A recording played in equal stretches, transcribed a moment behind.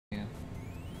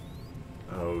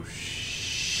Oh,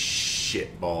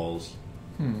 shit balls.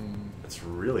 That's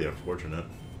really unfortunate.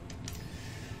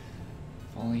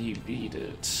 If only you beat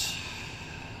it.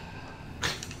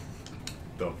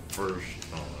 The first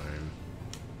time.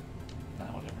 Nah,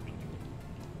 whatever.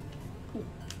 Cool.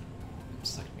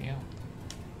 Suck me out.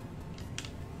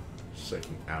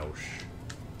 Second ouch.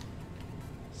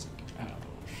 Suck me out.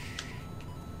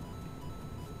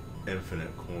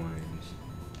 Infinite coins.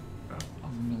 Oh.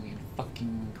 1,000,000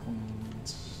 fucking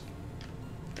coins.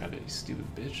 Grab it, you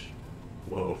stupid bitch.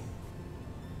 Whoa.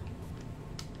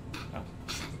 Oh.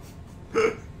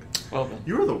 Well then.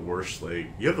 You are the worst, like,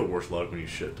 you have the worst luck when you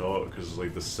shit talk, because,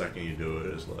 like, the second you do it,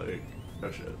 it's like,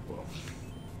 oh shit, well.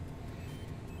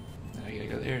 Now you gotta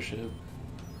go to the airship.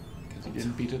 Because you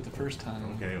didn't beat it the first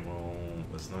time. Okay, well,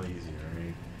 that's not easy,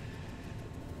 right?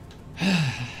 A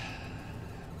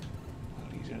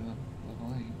lot easier than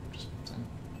level 8. Just saying.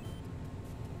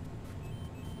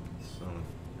 Son of a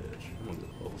bitch. I'm gonna go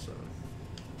to level 7.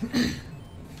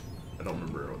 I don't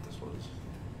remember what this was.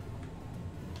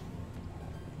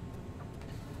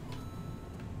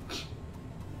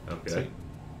 Okay. Sweet.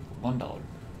 $1.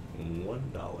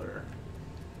 $1. Dollar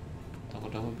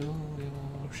bill.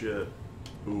 Oh shit.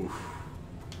 Oof.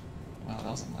 Wow, that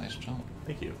was a nice jump.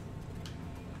 Thank you.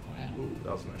 Wow. Ooh,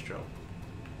 that was a nice jump.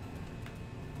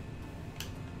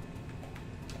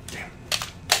 Damn.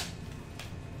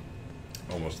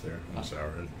 Almost there. I'm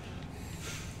soured.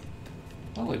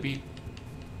 Well, they beat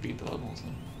the level, so.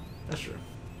 That's true.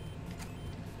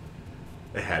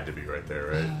 It had to be right there,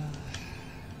 right?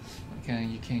 Okay,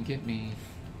 you can't get me.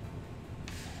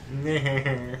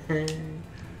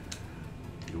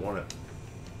 You want it.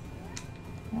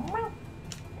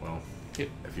 Well, Yep.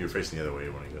 if you're facing the other way,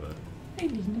 you want to go to. I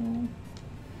didn't know.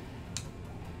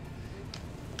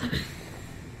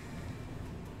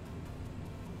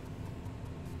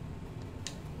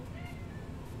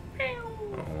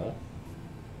 Oh.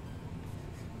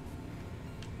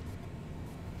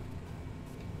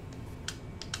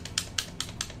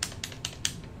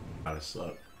 I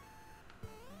suck.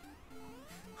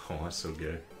 Oh, that's so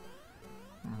gay.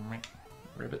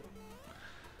 Ribbit.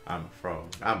 I'm a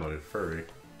frog. I'm a furry.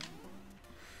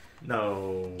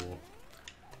 No.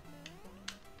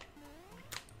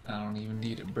 I don't even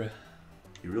need it, bruh.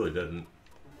 You really didn't.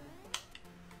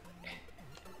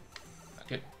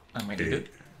 Okay, I might need it.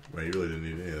 Well, you really didn't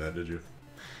need any of that, did you?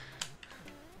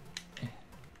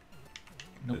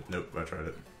 Nope. Nope, I tried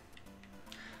it.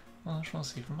 Well, I just want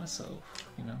to see for myself,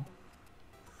 you know?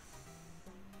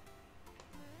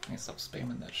 I can stop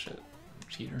spamming that shit.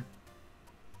 Cheater.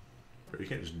 Bro, you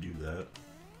can't just do that.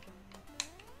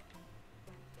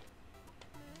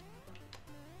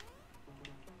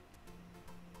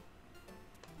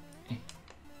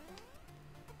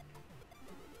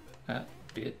 That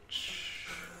bitch.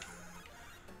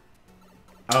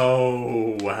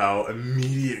 Oh, wow.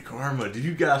 Immediate karma. Dude,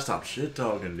 you gotta stop shit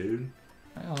talking, dude.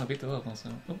 I beat the level, so.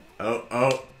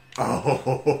 Oh,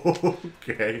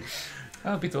 okay.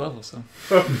 I beat the level, so.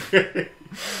 Okay.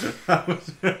 I was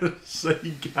gonna say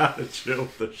you gotta chill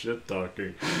with the shit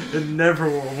talking. It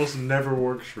almost never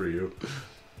works for you.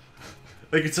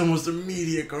 Like, it's almost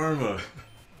immediate karma.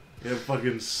 Yeah,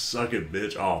 fucking suck it,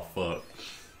 bitch. Oh, fuck.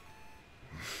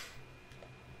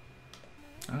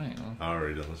 Alright, well. I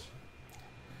already done this.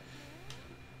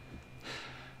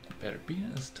 Better beat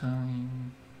it this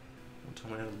time. Don't tell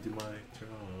me how to do my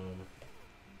job.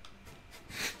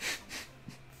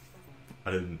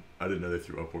 I didn't know they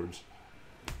threw upwards.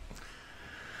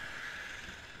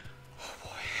 Oh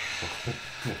boy.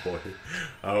 Oh boy.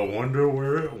 I wonder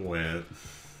where it went.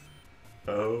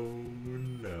 Oh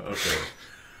no. Okay.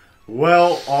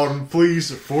 Well,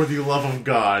 please, for the love of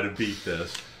God, beat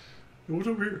this. What's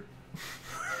over here?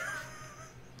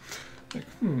 Like,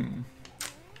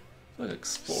 like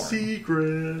exploring.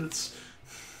 Secrets.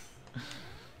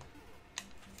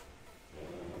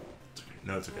 It's okay.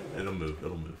 No, it's okay. It'll move.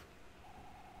 It'll move.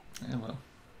 Yeah, well.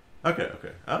 Okay,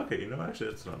 okay. Okay, you know, actually,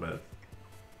 that's not bad.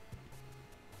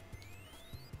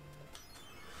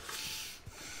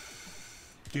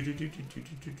 Oh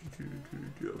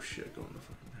shit, go in the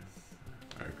fucking room.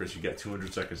 Alright, Chris, you got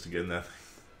 200 seconds to get in that thing.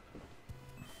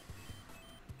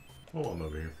 Oh, I'm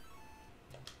over here.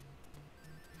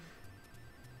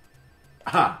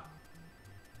 Aha!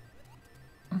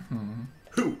 Mm-hmm.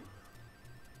 Who?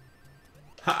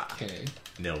 Ha! Okay.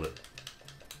 Nailed it.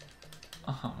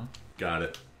 Uh-huh. Got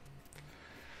it.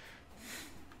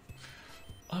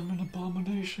 I'm an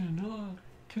abomination.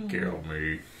 Kill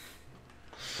me.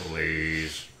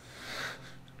 Please.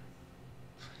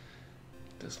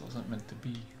 This wasn't meant to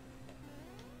be.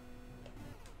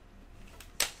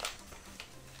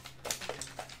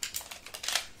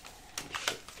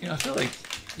 You know, I feel like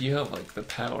you have like the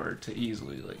power to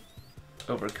easily like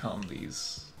overcome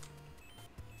these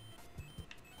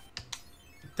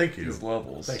Thank you. these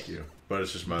levels. Thank you. But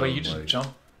it's just my But own, you just like...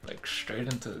 jump like straight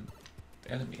into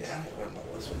enemies. Yeah, I'm learning my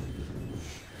lesson.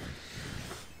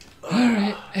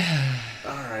 Alright.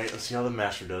 Alright, let's see how the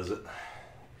master does it.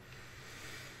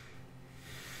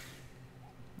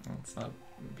 Let's not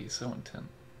be so intense.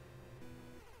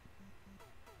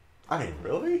 I mean,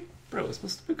 really? Bro, it's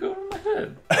supposed to be going over my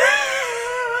head.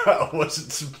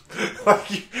 Was it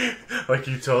like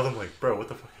you told them, like, bro, what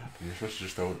the fuck happened? You're supposed to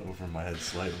just throw it over my head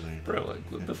slightly. Bro,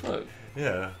 like, what the fuck?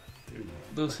 Yeah, dude.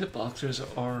 Those hitboxers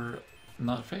are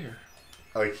not fair.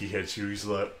 Like, he hits you, he's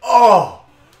like, oh!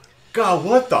 God,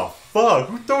 what the fuck?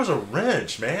 Who throws a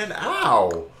wrench, man?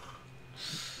 Ow!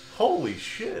 Holy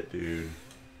shit, dude.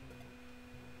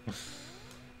 If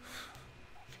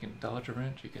you can dodge a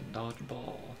wrench, you can dodge a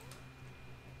ball.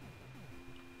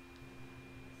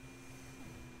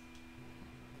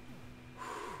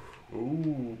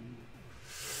 Ooh.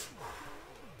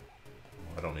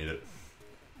 I don't need it.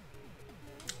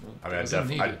 Well, I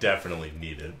mean, I definitely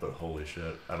need it, but holy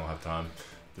shit, I don't have time.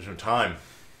 There's no time.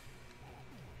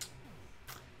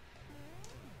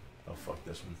 Oh, fuck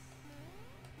this one.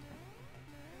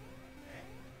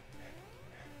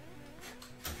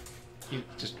 You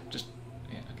just,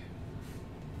 yeah, okay.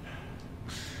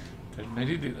 Didn't mean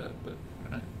to do that, but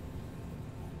alright.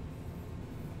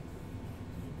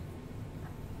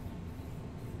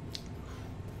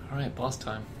 Alright, boss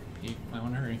time. You might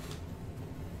want to hurry.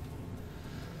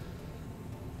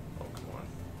 Oh, come on.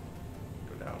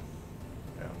 Go down.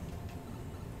 Down.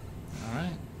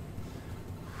 Alright.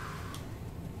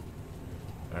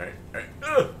 Alright, alright.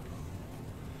 Ugh!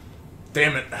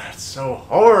 Damn it, that's so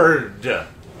hard! You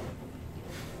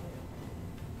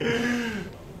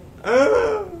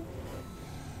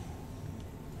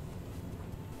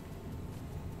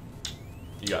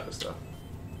got this stuff.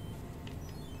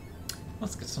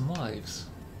 Let's get some lives.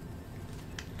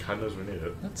 God knows we need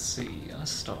it. Let's see, a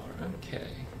star, okay.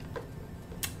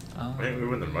 Ain't we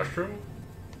win the mushroom?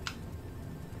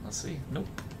 Let's see, nope.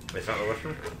 They found the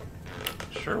mushroom?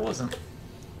 Sure wasn't.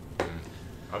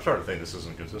 I'm starting to think this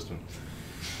isn't consistent.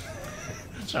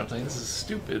 I'm trying to think, this is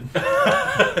stupid.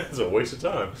 It's a waste of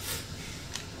time.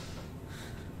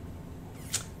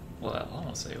 Well, I don't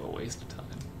want to say a waste of time.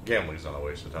 Gambling's not a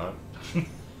waste of time. I mean,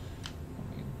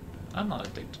 I'm not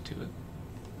addicted to it.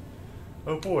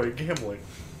 Oh boy, gambling.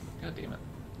 God damn it.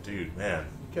 Dude, man,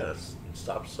 you gotta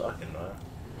stop sucking, man.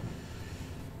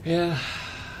 Yeah.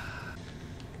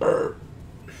 Burp.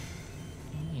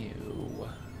 Ew.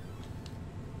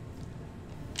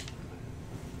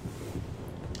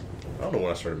 I don't know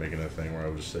when I started making that thing where I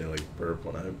would just say, like, burp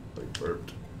when I, like,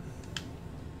 burped.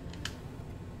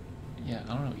 Yeah,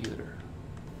 I don't know either.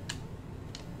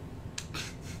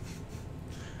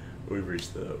 We've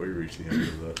reached the end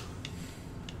of the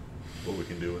what we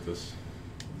can do with this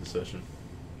session.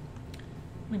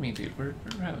 What do you mean, dude? We're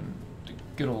having a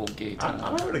good old gay time.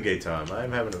 I'm having a gay time.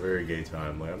 I'm having a very gay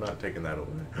time. Like, I'm not taking that away.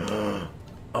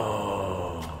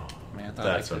 Oh, Man, I thought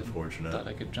that's I could, unfortunate. Thought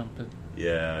I could jump it.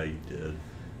 Yeah, you did.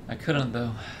 I couldn't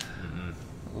though. Mm-mm.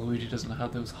 Luigi doesn't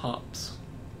have those hops.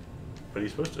 But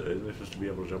he's supposed to. Isn't he supposed to be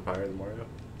able to jump higher than Mario?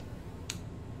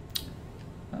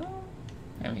 Oh,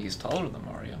 I mean, he's taller than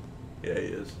Mario. Yeah, he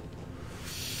is.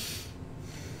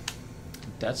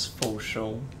 That's for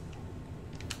sure.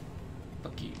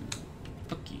 Fuck you.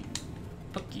 Fuck you.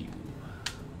 Fuck you.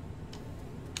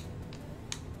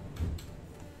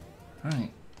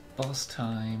 Alright. Boss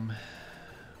time.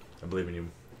 I believe in you.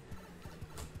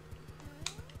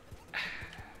 You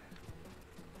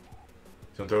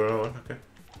gonna throw another one? Okay.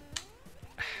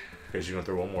 Okay, so you're gonna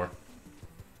throw one more.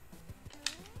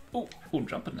 Oh,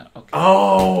 jumping now. Okay.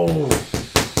 Oh!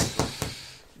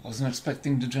 Wasn't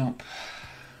expecting to jump.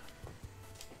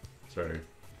 Sorry.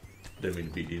 Didn't mean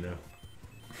to beat you now.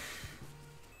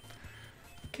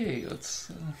 Okay,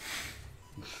 let's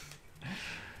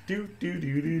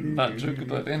Not joke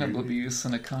about animal abuse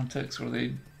in a context where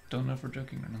they don't know if we're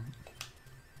joking or not.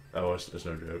 Oh, it's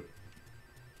no joke.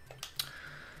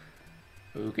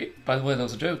 Okay, by the way, that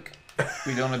was a joke.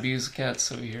 We don't abuse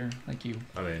cats over here. Thank you.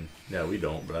 I mean, yeah, we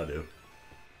don't, but I do.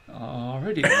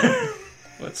 Alrighty then.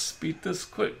 Let's beat this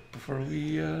quick before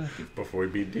we Before we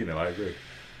beat Dino, I agree.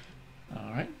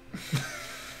 Alright.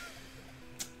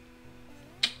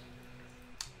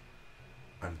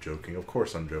 I'm joking. Of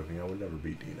course I'm joking. I would never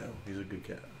beat Dino. He's a good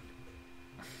cat.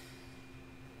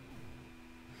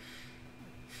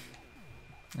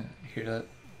 You hear that?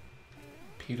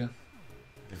 PETA?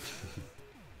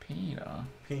 PETA?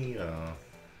 PETA.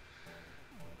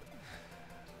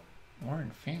 We're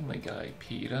in Family Guy,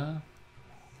 PETA.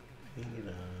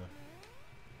 PETA.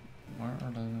 Where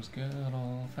are those good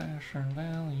old-fashioned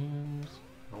values?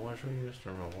 I wish we used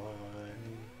to rely.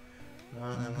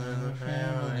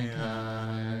 Family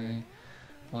Guy.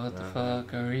 What the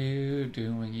fuck are you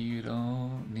doing? You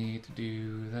don't need to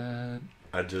do that.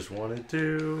 I just wanted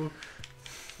to.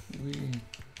 We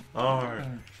Are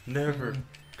never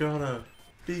gonna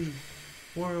be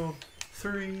World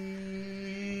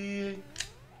 3.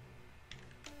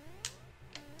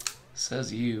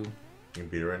 Says you. You can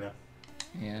beat it right now.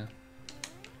 Yeah.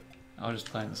 I was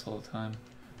just playing this whole time.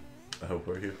 I hope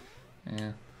were you.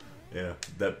 Yeah. Yeah,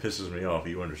 that pisses me off.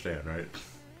 You understand, right?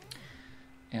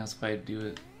 Yeah, that's why I do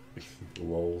it.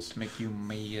 Lols. To make you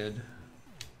mad.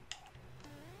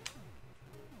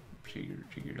 Trigger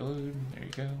load. There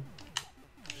you go.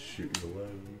 Shoot the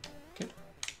load. Okay.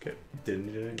 Okay. Didn't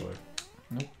need it anyway.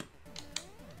 Nope.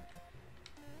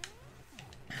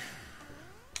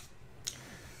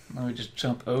 Now we just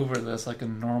jump over this like a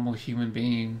normal human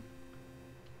being.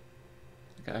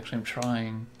 Like I actually am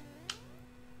trying.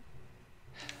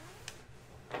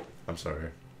 I'm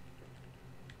sorry.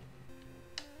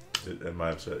 Am I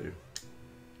upset you?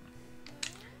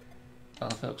 Well,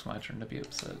 if it's my turn to be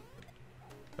upset.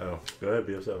 Oh, go ahead,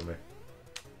 be upset with me.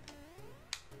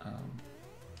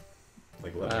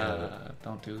 Like, let me have it.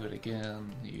 Don't do it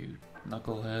again, you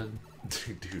knucklehead.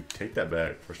 Dude, take that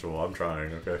back. First of all, I'm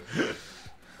trying, okay?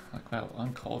 Like, wow,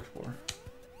 uncalled for.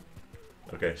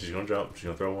 Okay, she's gonna jump. She's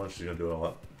gonna throw one. She's gonna do it all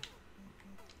up.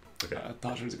 Okay. I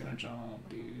thought she was gonna jump,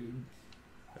 dude.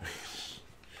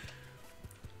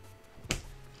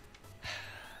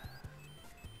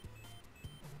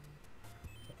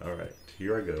 Alright,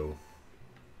 here I go.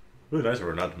 Really nice of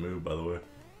her not to move, by the way.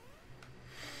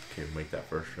 Can't make that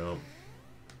first jump.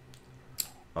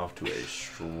 Off to a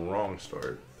strong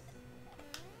start.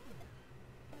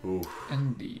 Ooh.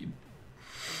 Indeed.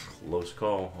 Close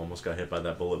call. Almost got hit by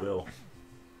that bullet bill.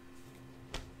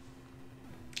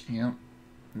 Yep.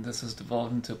 This has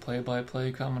devolved into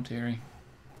play-by-play commentary.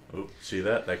 Oh, see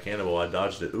that? That cannonball. I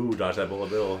dodged it. Ooh, dodged that bullet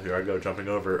bill. Here I go, jumping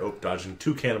over. Oh, dodging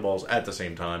 2 cannonballs at the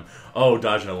same time. Oh,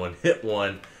 dodging a one. Hit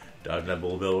one. Dodging that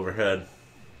bullet bill overhead.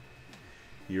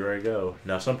 Here I go.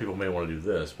 Now, some people may want to do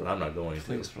this, but I'm not going to.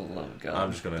 Please, for the love of God.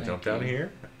 I'm just going to jump down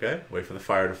here. Okay. Wait for the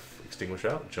fire to extinguish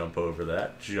out. Jump over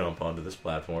that. Jump onto this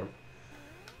platform.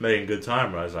 Making good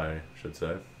time, as I should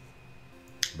say.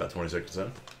 About 20 seconds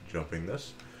in. Jumping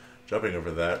this. Jumping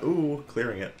over that. Ooh,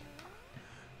 clearing it.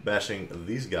 Bashing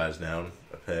these guys down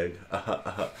a peg.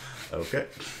 Okay.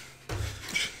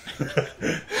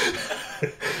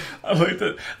 I like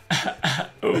that.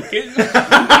 Okay.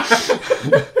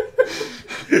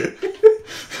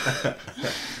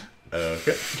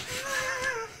 Okay.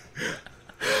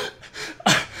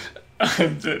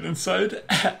 I'm dead inside.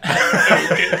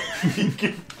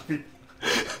 Okay.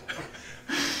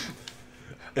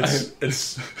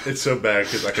 It's so bad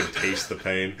because I can taste the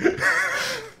pain.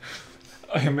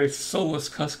 I am a soulless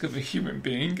husk of a human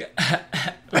being.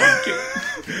 Okay.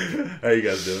 How you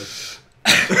guys doing?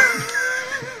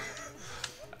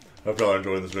 Hope y'all are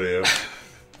enjoying this video.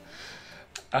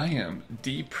 I am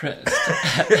depressed.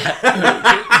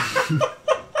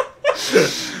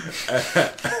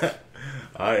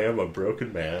 I am a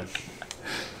broken man.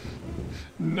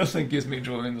 Nothing gives me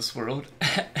joy in this world.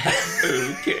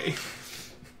 Okay.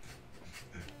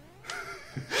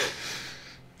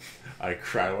 I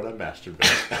cry when I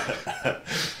masturbate.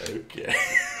 Okay.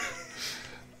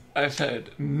 I've had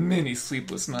many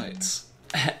sleepless nights.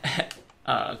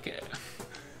 Okay.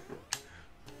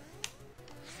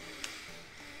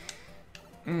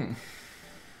 You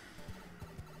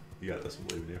got this, I'm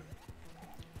believing you.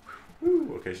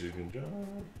 Woo. Okay, she's gonna jump.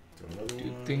 Do another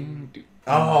one.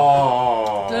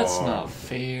 Oh! That's not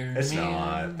fair. It's man.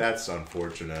 not. That's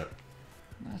unfortunate.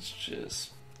 That's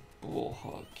just bull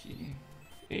hockey.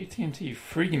 AT&T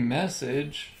free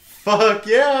message. Fuck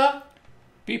yeah!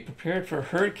 Be prepared for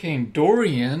Hurricane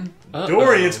Dorian.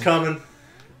 Dorian's coming.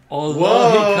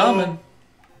 Although he coming.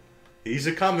 He's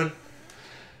a coming.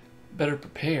 Better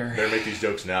prepare. Better make these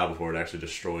jokes now before it actually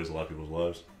destroys a lot of people's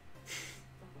lives.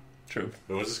 True.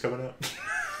 When was this coming out?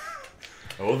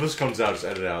 Oh, well, this comes out, just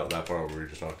edit out that part where we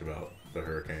just talked about the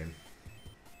hurricane.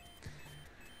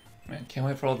 Man, can't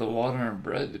wait for all the water and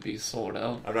bread to be sold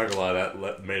out. I'm not gonna lie,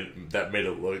 that made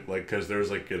it look like, because there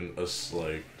was like there was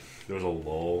a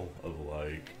lull of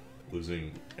like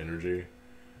losing energy,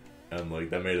 and like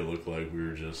that made it look like we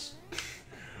were just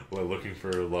like looking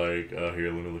for like here,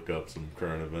 let me look up some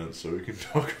current events so we can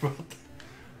talk about them.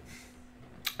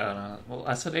 Well,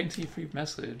 I said AT&T free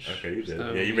message. Okay, you did.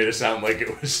 So... Yeah, you made it sound like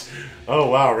it was. Oh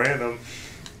wow, random.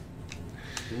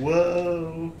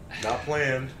 Whoa. Not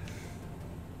planned.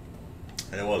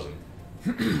 And it wasn't.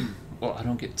 Well, I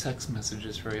don't get text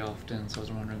messages very often, so I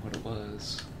was wondering what it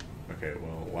was. Okay,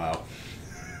 well, wow.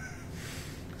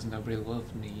 Because nobody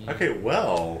loved me. Okay,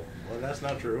 well, that's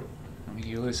not true. I mean,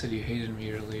 you always said you hated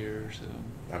me earlier, so...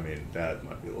 I mean, that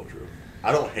might be a little true.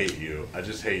 I don't hate you. I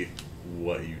just hate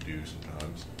what you do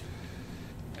sometimes.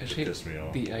 I just It hate pisses me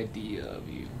off. the idea of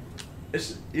you.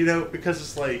 It's, you know, because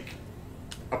it's like,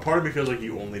 a part of me feels like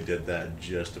you only did that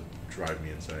just to drive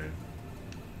me insane.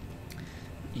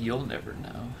 You'll never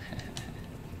know.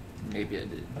 Maybe I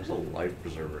did. There's a life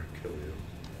preserver kill you.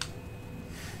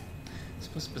 It's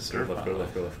supposed to Go preserve left, my go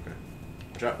life. left, go left. Okay.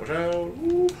 Watch out, watch out.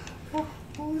 Ooh.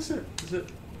 Oh, is it? Is it?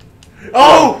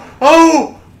 Oh!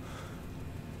 Oh!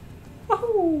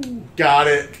 Oh! Got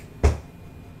it.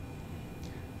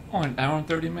 Oh, an hour and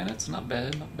 30 minutes? Not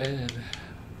bad, not bad.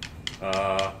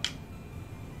 Ah!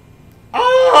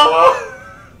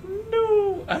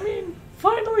 No! I mean,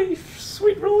 finally,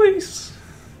 sweet release.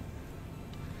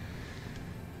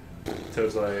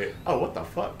 Toad's like, oh, what the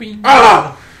fuck? Bing.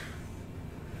 Ah!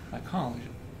 Like, holy shit.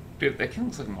 Dude, that kid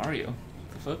looks like Mario.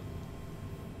 What the fuck?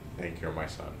 Thank you, my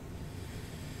son.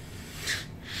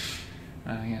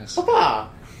 Yes. Papa!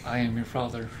 I am your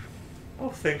father. Oh,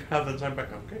 thank heavens, I'm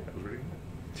back. Okay, I was reading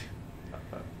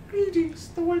that. Greetings,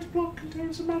 the white block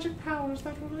contains some magic powers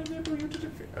that will enable you to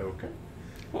defeat. Okay.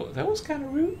 Well, that was kind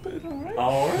of rude, but alright.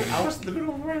 Alright, I was in the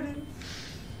middle of writing.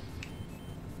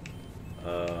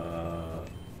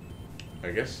 I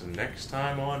guess next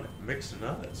time on Mixed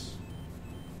Nuts.